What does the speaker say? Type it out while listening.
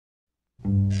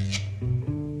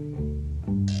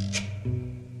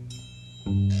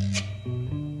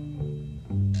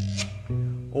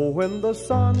Oh, when the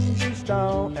sun beats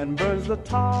down and burns the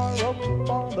tar up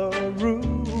on the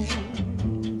roof,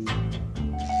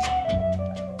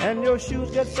 and your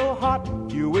shoes get so hot,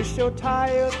 you wish your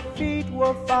tired feet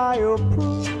were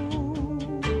fireproof.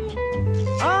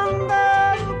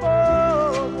 Under the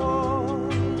boardwalk,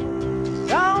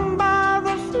 down by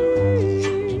the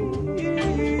sea,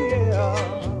 yeah,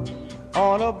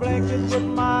 on a blanket with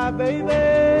my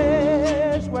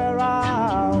baby's where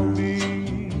I'll be.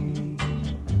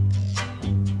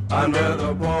 Under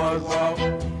the boardwalk,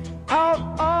 out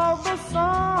of the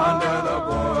sun, under the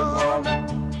boardwalk,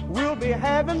 we'll be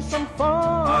having some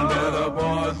fun. Under the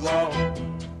boardwalk,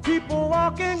 people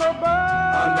walking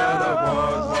above. Under the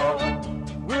boardwalk,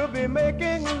 we'll be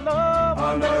making love.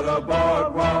 Under the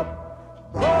boardwalk,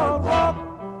 boardwalk.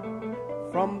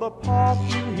 From the park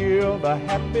you hear the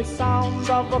happy sounds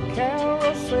of a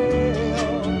carousel.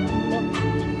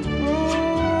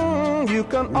 You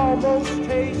can almost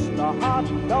taste the hot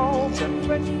dogs and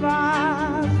french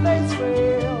fries they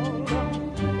sell.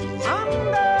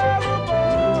 Under the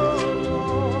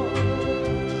boardwalk,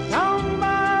 down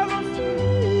by the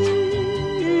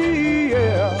sea,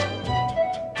 yeah,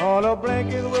 on a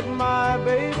blanket with my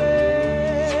baby,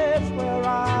 that's where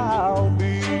I'll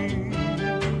be.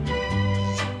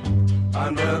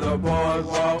 Under the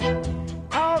boardwalk,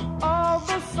 out of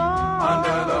the sun,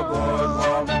 under the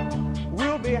boardwalk,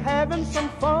 we'll be having some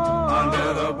fun.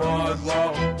 Under the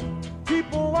boardwalk,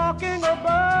 people walking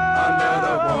above. Under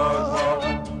the boardwalk,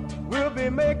 we'll be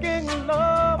making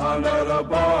love. Under the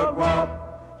boardwalk,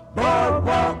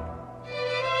 boardwalk.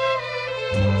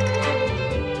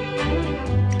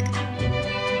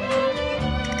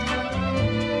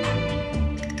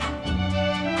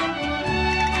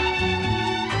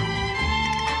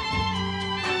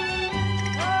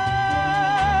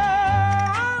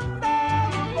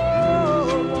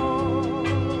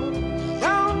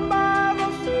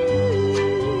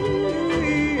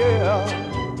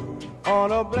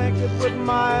 On a blanket with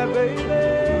my baby,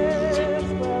 that's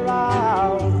where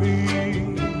I'll be.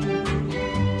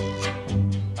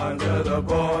 Under the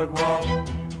boardwalk,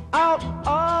 out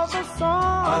of the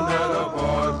sun, under the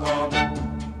boardwalk,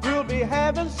 we'll be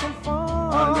having some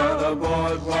fun. Under the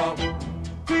boardwalk,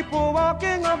 people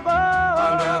walking above.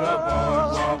 Under the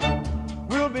boardwalk,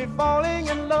 we'll be falling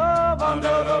in love.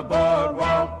 Under the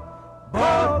boardwalk,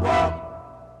 boardwalk.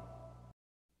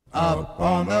 Up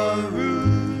on the roof,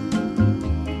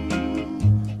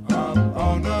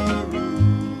 on the roof.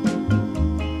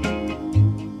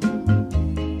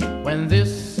 When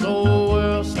this old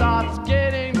world starts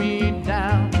getting me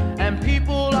down and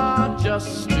people are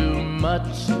just too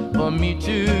much for me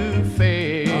to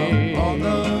face, on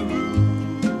the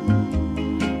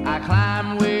roof, I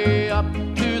climb way up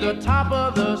to the top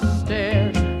of the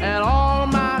stairs and all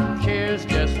my cares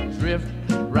just drift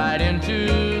right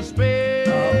into space.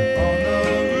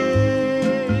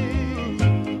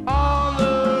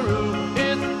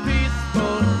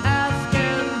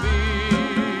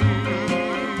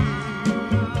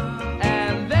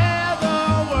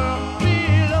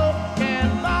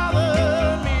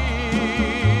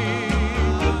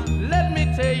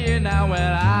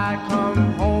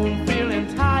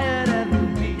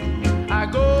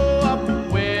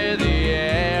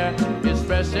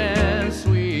 And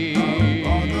sweet,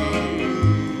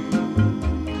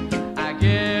 I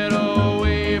get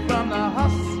away from the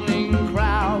hustling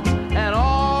crowd and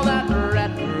all that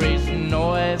rat race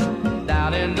noise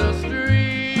down in the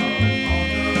street.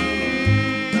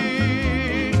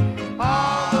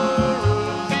 On the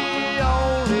roof, the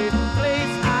only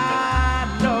place I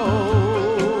know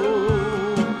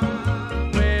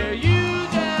where you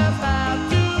just have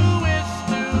to wish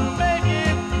to make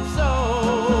it so.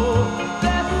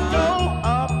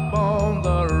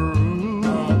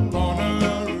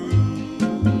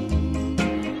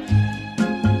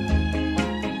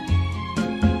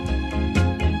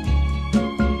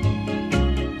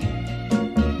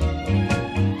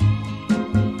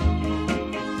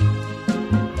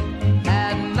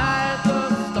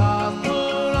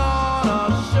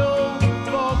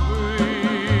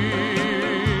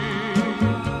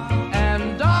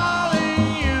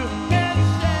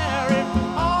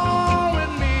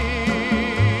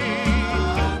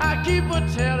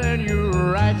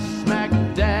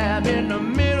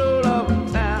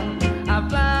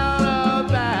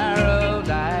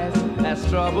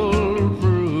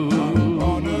 Trouble-proof.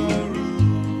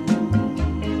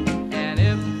 And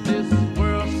if this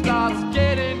world starts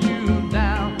getting you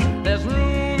down, there's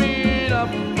room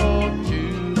enough for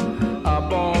two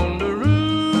up on the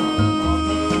roof.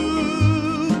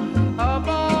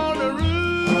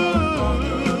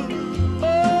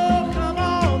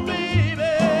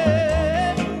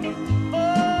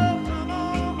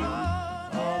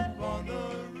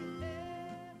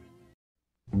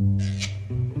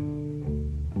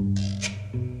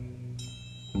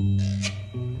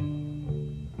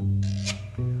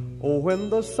 when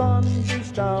the sun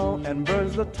beats down and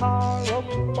burns the tar up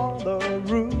on the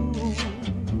roof,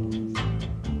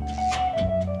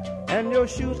 and your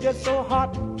shoes get so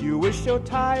hot you wish your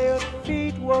tired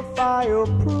feet were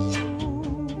fireproof.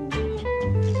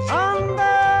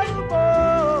 Under the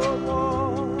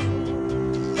boardwalk,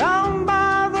 down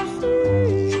by the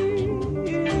sea,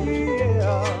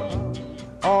 yeah,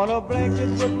 on a blanket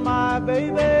with my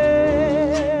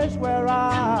baby's where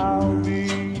I'll be.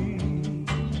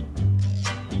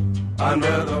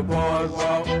 Under the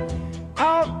boardwalk,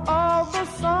 out of the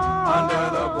sun, under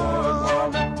the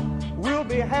boardwalk, we'll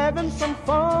be having some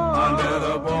fun. under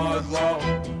the boardwalk,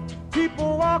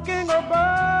 People walking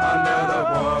above, under the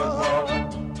boardwalk,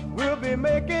 we'll be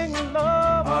making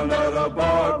love under the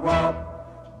boardwalk,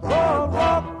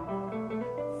 boardwalk.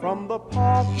 From the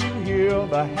park you hear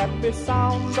the happy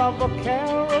sounds of a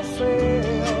carousel.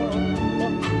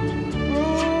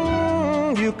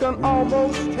 You can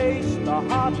almost taste the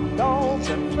hot dogs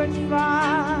and french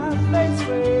fries they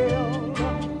sell.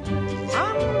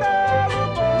 Under the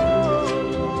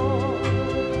boardwalk,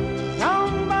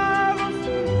 down by the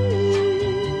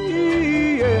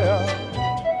sea, yeah,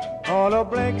 on a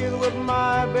blanket with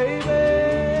my baby,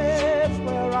 that's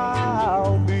where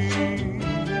I'll be.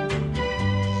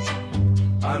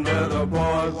 under the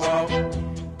boardwalk,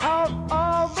 Out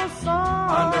of the sun,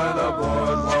 under the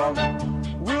boardwalk,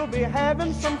 we'll be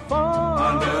having some fun.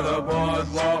 under the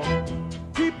boardwalk,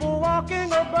 People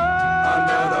walking above,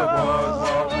 under the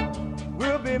boardwalk,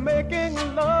 we'll be making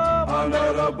love under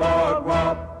the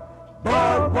boardwalk,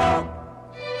 boardwalk.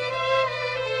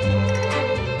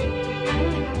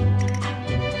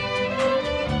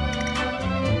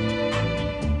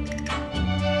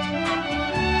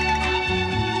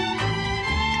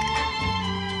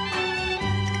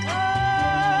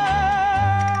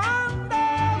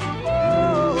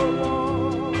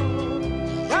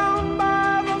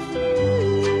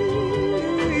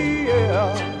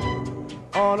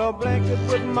 On a blanket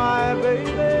with my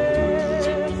baby,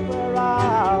 that's where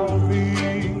I'll be.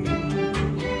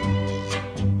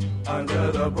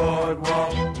 Under the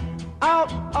boardwalk,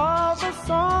 Out of the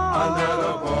sun, under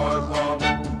the boardwalk,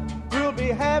 we'll be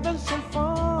having some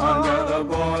fun. under the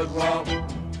boardwalk,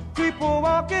 People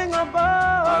walking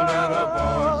above, under the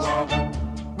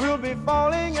boardwalk, we'll be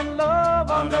falling in love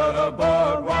under the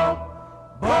boardwalk,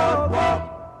 boardwalk.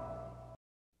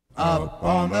 Up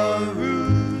on the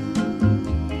roof,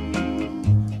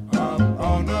 up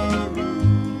on the roof.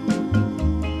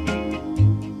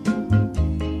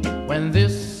 When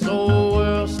this old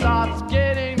world starts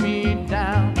getting me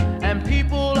down and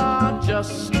people are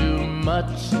just too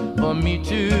much for me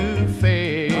to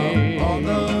face, Up on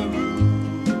the roof,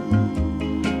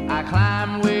 I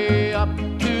climb way up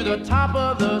to the top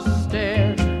of the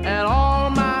stairs and all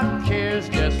my cares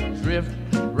just drift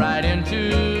right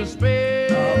into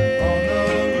space.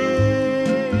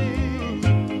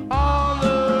 On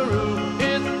the roof,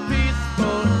 it's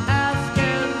peaceful as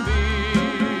can be,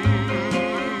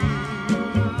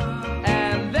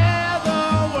 and there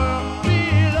the world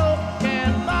below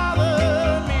can't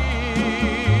bother me.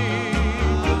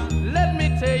 Let me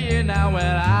tell you now, when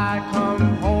I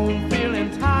come home feeling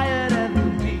tired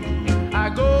and weak, I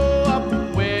go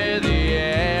up where the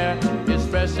air is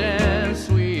fresh and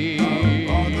sweet.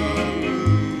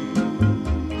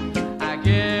 I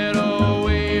get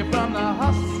away from the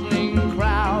hustling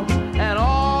crowd and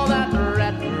all that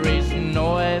rat race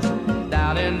noise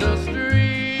down in the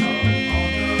street.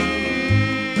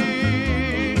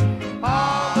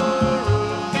 On the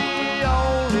roof, the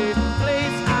only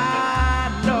place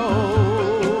I know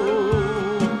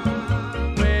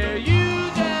where you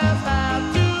just have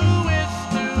to wish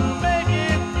to make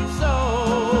it so.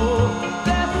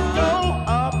 Let's go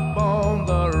up on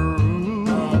the roof.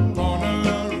 up on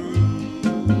the roof.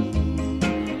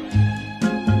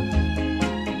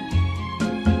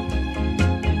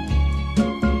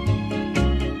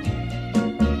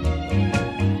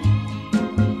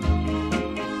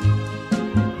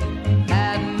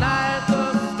 At night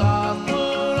the stars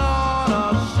put on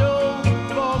a show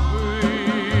for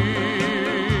free,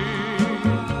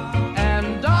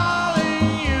 and darling,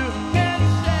 you can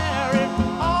share it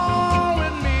all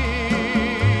with me.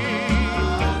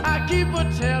 I keep a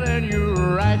telling you,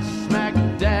 right smack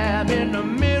dab in the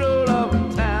middle of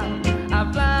town,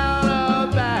 I found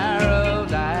a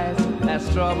paradise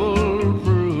that's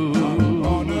trouble-proof.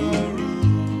 On the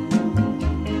roof,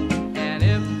 And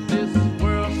if this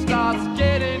world starts